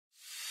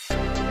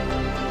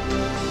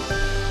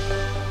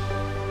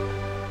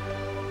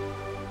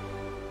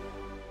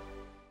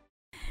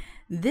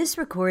This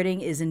recording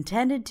is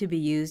intended to be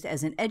used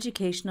as an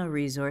educational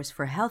resource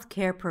for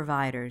healthcare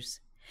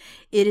providers.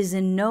 It is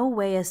in no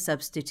way a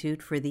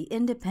substitute for the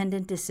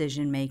independent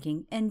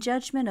decision-making and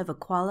judgment of a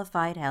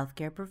qualified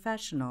healthcare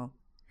professional.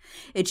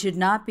 It should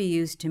not be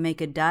used to make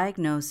a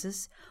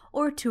diagnosis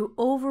or to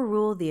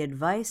overrule the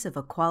advice of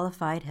a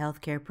qualified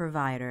healthcare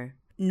provider,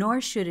 nor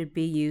should it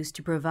be used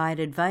to provide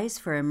advice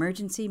for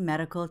emergency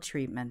medical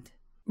treatment.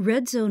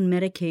 Red Zone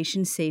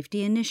Medication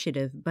Safety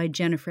Initiative by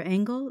Jennifer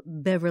Engel,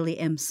 Beverly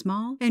M.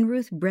 Small, and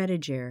Ruth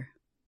Brediger.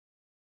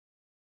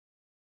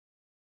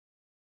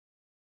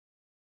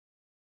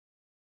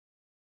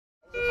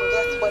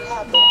 Guess what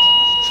happened?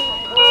 She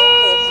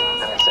broke it.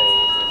 And I say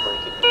you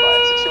break it, you buy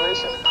a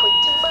situation.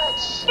 Pretty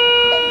much.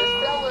 And the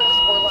sellers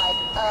were like,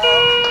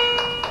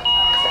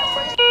 that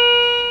first.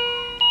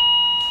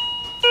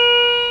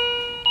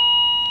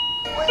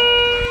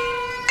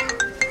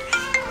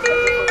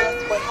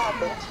 Guess what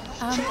happened?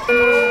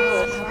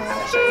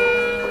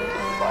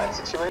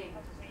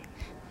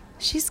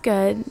 She's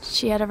good.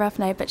 She had a rough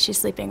night, but she's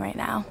sleeping right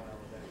now.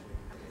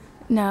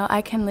 No,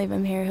 I can leave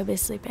him here. He'll be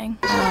sleeping.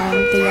 The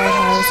yard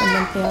house in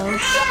Linfield.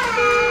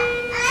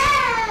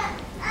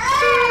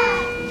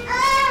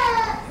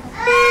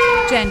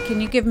 Jen,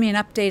 can you give me an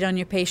update on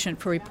your patient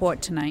for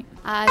report tonight?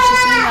 She's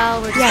doing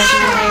well. We're just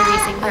working on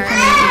diuresing her. I can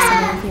meet you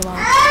somewhere if you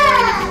want.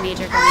 Really nothing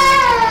major going on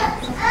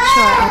today.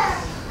 Sure.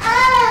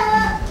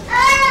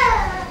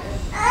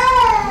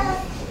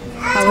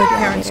 How are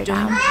parents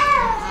doing?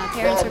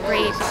 Parents are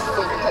great.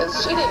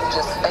 Because she didn't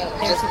just faint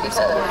They're just super because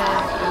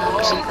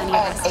supportive. she Plenty of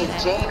had us a today.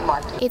 jade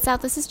market. 8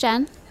 South, this is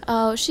Jen.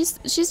 Oh, she's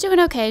doing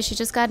okay. She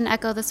just got an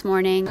echo this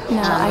morning. I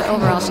can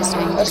Overall, meet she's you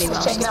doing somewhere. pretty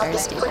well. She's very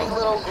stable.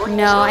 Little green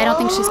No, I don't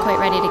think she's quite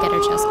ready to get her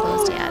chest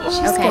closed yet.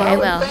 Okay, I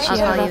will. She I'll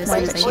had a call you rough as night,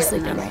 soon as but I she's hear from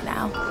sleeping them. right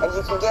now. And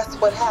you can guess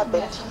what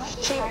happened?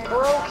 She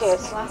broke it.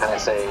 And I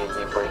say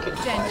you break it,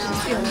 you Jen, buy a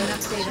just give me an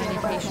update on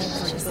your patient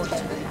for report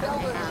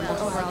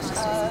tonight. Overall, she's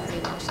doing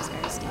pretty well. She's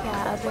very stable.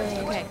 Yeah, I'll really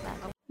Okay.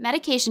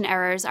 Medication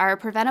errors are a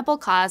preventable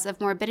cause of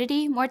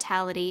morbidity,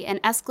 mortality,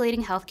 and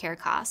escalating healthcare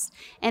costs,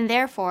 and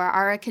therefore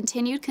are a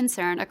continued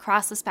concern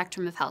across the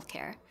spectrum of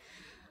healthcare.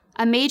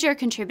 A major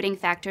contributing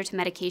factor to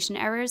medication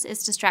errors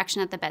is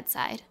distraction at the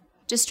bedside.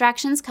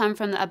 Distractions come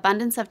from the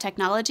abundance of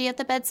technology at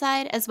the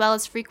bedside, as well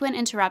as frequent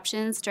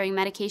interruptions during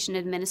medication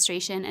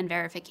administration and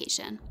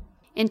verification.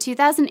 In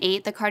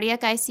 2008, the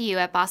cardiac ICU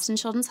at Boston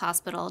Children's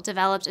Hospital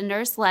developed a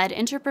nurse-led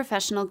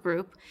interprofessional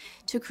group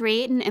to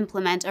create and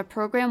implement a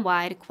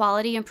program-wide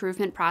quality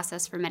improvement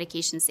process for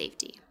medication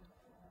safety.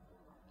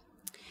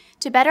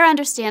 To better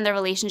understand the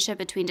relationship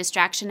between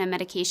distraction and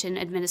medication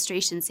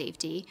administration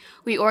safety,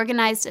 we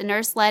organized a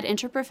nurse-led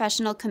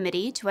interprofessional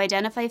committee to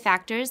identify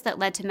factors that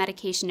led to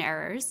medication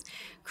errors,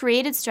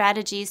 created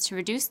strategies to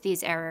reduce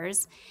these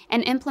errors,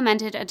 and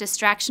implemented a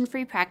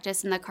distraction-free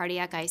practice in the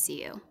cardiac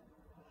ICU.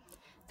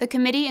 The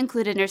committee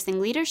included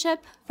nursing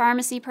leadership,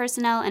 pharmacy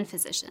personnel, and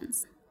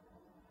physicians.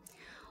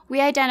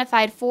 We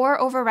identified 4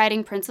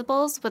 overriding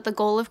principles with the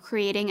goal of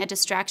creating a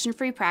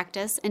distraction-free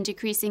practice and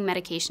decreasing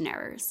medication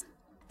errors.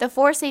 The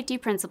 4 safety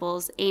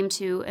principles aim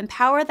to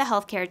empower the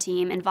healthcare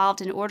team involved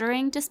in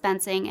ordering,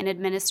 dispensing, and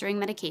administering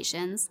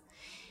medications,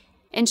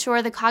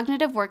 ensure the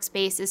cognitive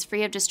workspace is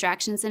free of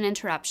distractions and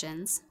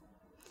interruptions,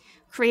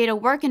 create a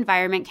work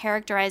environment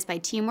characterized by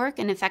teamwork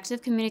and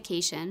effective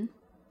communication,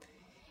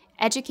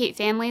 educate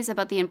families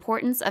about the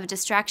importance of a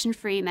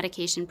distraction-free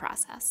medication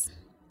process.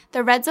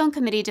 The Red Zone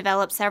Committee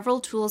developed several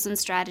tools and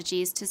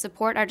strategies to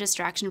support our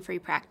distraction-free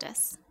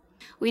practice.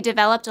 We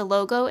developed a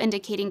logo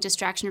indicating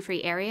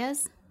distraction-free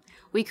areas.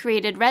 We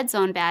created Red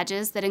Zone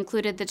badges that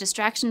included the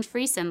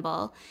distraction-free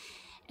symbol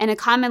and a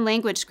common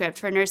language script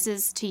for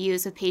nurses to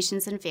use with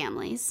patients and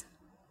families.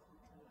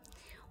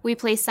 We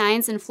placed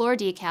signs and floor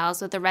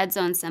decals with the Red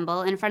Zone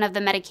symbol in front of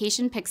the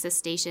medication Pyxis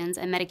stations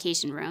and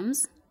medication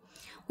rooms.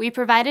 We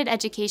provided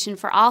education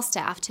for all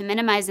staff to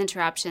minimize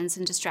interruptions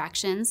and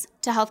distractions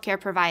to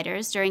healthcare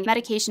providers during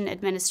medication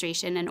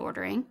administration and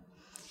ordering.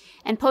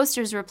 And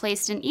posters were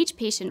placed in each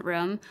patient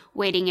room,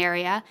 waiting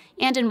area,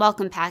 and in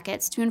welcome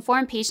packets to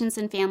inform patients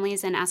and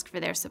families and ask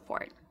for their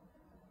support.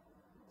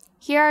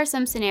 Here are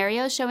some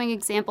scenarios showing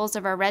examples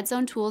of our Red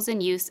Zone tools in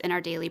use in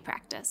our daily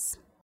practice.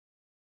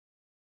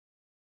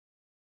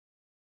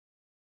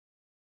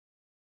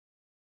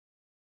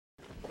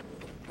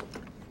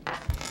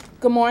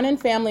 Good morning,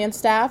 family and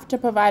staff. To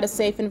provide a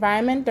safe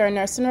environment during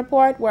nursing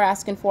report, we're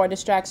asking for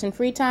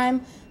distraction-free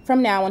time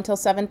from now until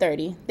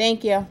 7:30.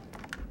 Thank you.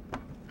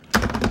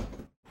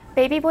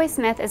 Baby Boy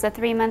Smith is a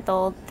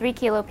 3-month-old,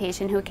 3-kilo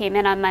patient who came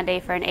in on Monday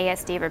for an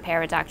ASD repair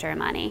with Dr.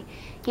 Imani.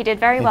 He did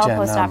very well Jen,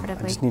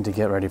 postoperatively. I just need to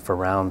get ready for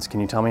rounds. Can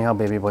you tell me how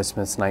Baby Boy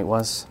Smith's night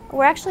was?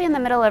 We're actually in the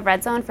middle of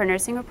Red Zone for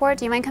nursing report.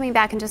 Do you mind coming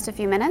back in just a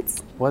few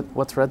minutes?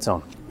 What's Red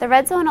Zone? The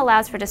Red Zone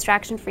allows for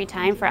distraction-free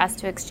time for us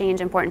to exchange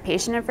important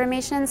patient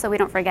information so we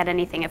don't forget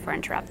anything if we're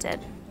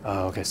interrupted.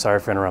 Oh, okay. Sorry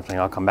for interrupting.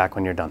 I'll come back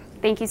when you're done.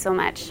 Thank you so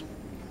much.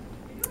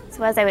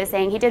 So as I was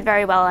saying, he did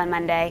very well on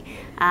Monday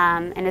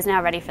and is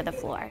now ready for the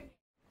floor.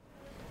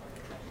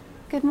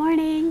 Good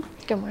morning.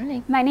 Good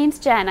morning. My name's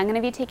Jen. I'm going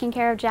to be taking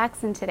care of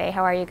Jackson today.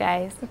 How are you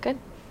guys? Good.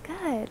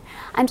 Good.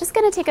 I'm just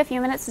going to take a few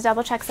minutes to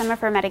double check some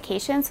of her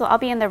medication, so I'll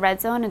be in the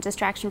red zone and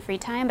distraction-free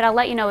time, but I'll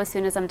let you know as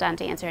soon as I'm done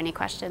to answer any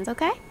questions,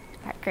 okay? All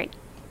right, great.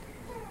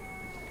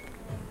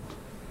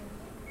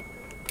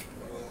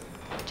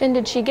 Jen,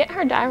 did she get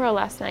her Diro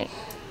last night?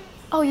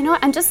 Oh, you know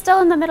what? I'm just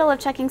still in the middle of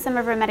checking some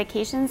of her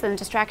medications and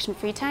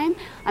distraction-free time.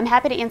 I'm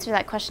happy to answer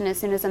that question as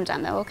soon as I'm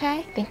done, though,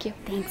 okay? Thank you.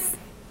 Thanks.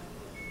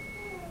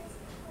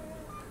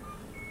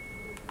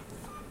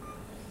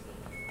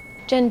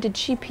 Jen, did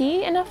she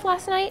pee enough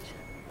last night?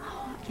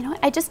 You know what?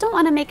 I just don't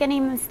want to make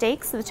any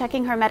mistakes with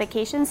checking her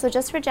medication, so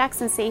just for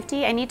Jackson's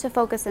safety, I need to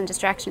focus on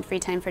distraction-free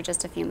time for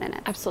just a few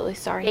minutes. Absolutely,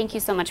 sorry. Thank you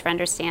so much for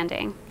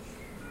understanding.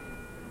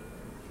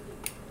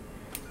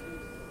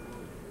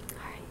 All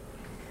right,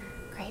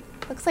 great.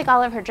 Looks like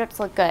all of her drips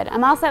look good.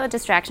 I'm all set with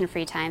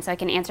distraction-free time, so I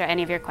can answer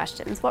any of your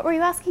questions. What were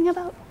you asking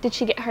about? Did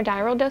she get her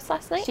Diro dose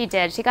last night? She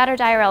did. She got her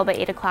Diarrhea by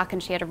 8 o'clock,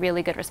 and she had a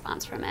really good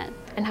response from it.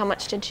 And how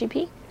much did she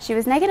pee? She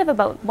was negative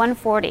about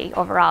 140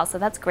 overall, so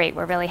that's great.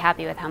 We're really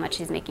happy with how much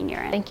she's making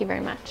urine. Thank you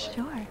very much.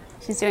 Sure.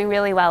 She's doing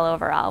really well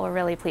overall. We're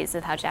really pleased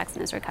with how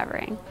Jackson is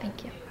recovering.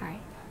 Thank you. All right.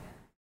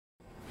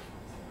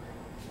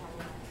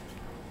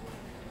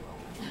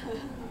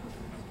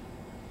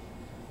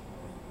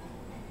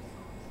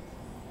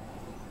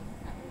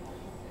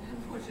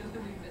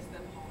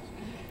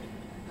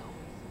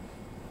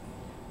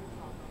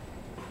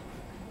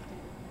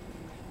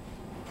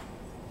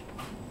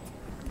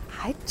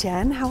 Hi,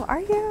 Jen. How are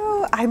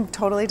you? I'm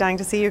totally dying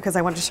to see you because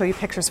I wanted to show you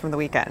pictures from the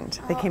weekend.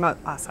 They came out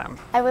awesome.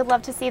 I would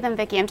love to see them,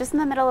 Vicki. I'm just in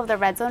the middle of the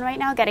red zone right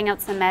now, getting out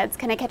some meds.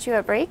 Can I catch you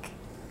a break?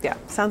 Yeah,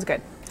 sounds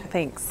good.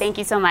 Thanks. Thank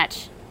you so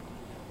much.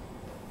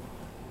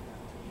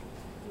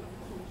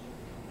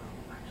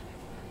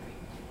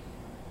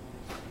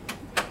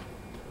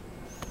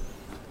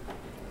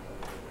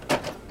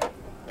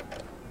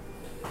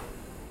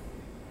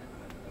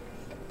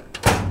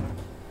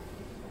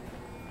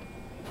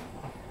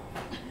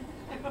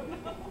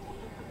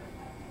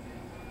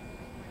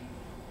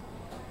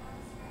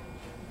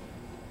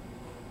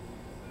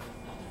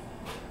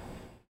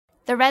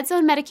 The Red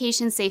Zone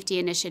Medication Safety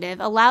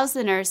Initiative allows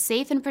the nurse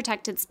safe and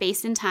protected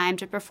space and time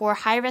to perform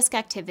high-risk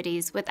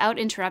activities without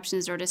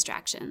interruptions or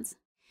distractions.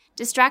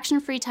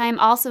 Distraction-free time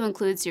also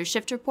includes your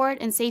shift report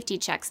and safety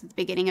checks at the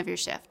beginning of your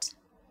shift.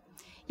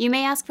 You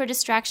may ask for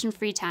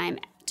distraction-free time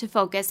to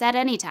focus at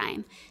any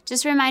time.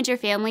 Just remind your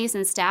families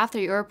and staff that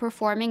you are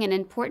performing an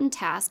important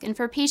task, and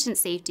for patient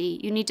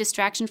safety, you need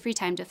distraction-free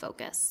time to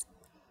focus.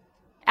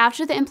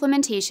 After the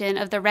implementation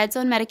of the Red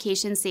Zone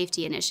Medication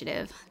Safety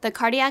Initiative, the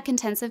Cardiac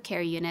Intensive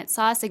Care Unit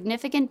saw a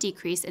significant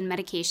decrease in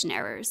medication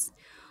errors.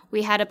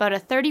 We had about a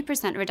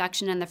 30%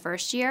 reduction in the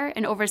first year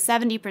and over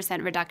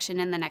 70%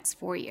 reduction in the next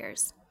 4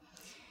 years.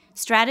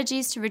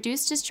 Strategies to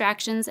reduce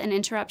distractions and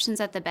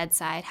interruptions at the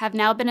bedside have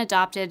now been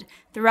adopted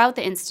throughout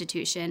the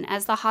institution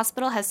as the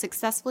hospital has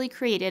successfully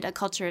created a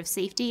culture of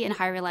safety and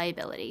high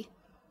reliability.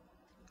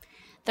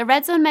 The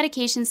Red Zone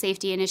Medication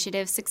Safety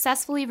Initiative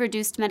successfully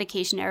reduced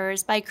medication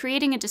errors by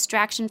creating a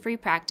distraction-free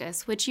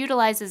practice which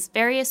utilizes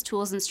various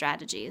tools and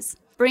strategies.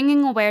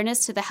 Bringing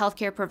awareness to the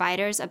healthcare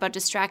providers about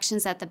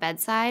distractions at the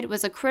bedside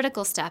was a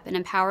critical step in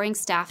empowering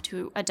staff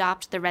to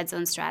adopt the Red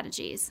Zone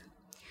strategies.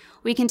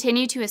 We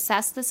continue to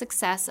assess the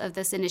success of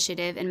this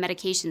initiative in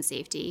medication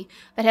safety,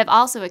 but have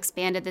also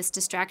expanded this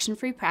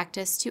distraction-free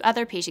practice to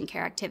other patient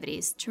care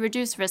activities to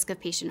reduce risk of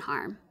patient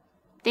harm.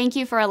 Thank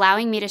you for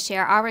allowing me to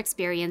share our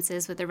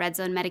experiences with the Red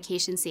Zone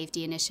Medication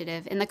Safety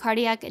Initiative in the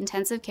Cardiac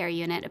Intensive Care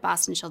Unit at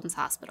Boston Children's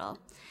Hospital.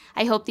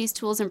 I hope these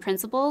tools and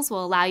principles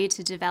will allow you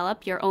to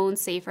develop your own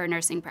safer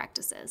nursing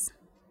practices.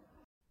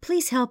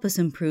 Please help us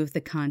improve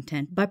the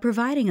content by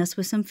providing us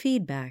with some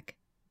feedback.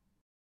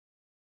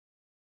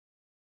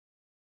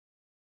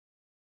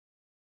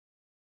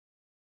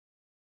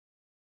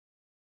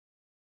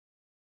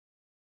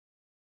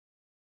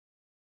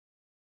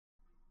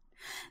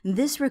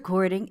 This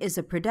recording is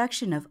a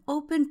production of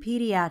Open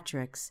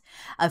Pediatrics,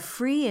 a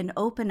free and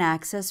open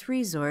access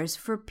resource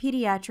for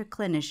pediatric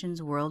clinicians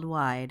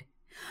worldwide.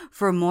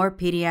 For more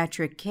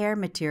pediatric care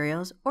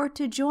materials or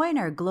to join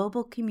our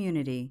global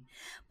community,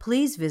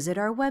 please visit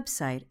our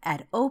website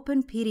at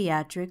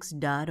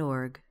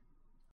openpediatrics.org.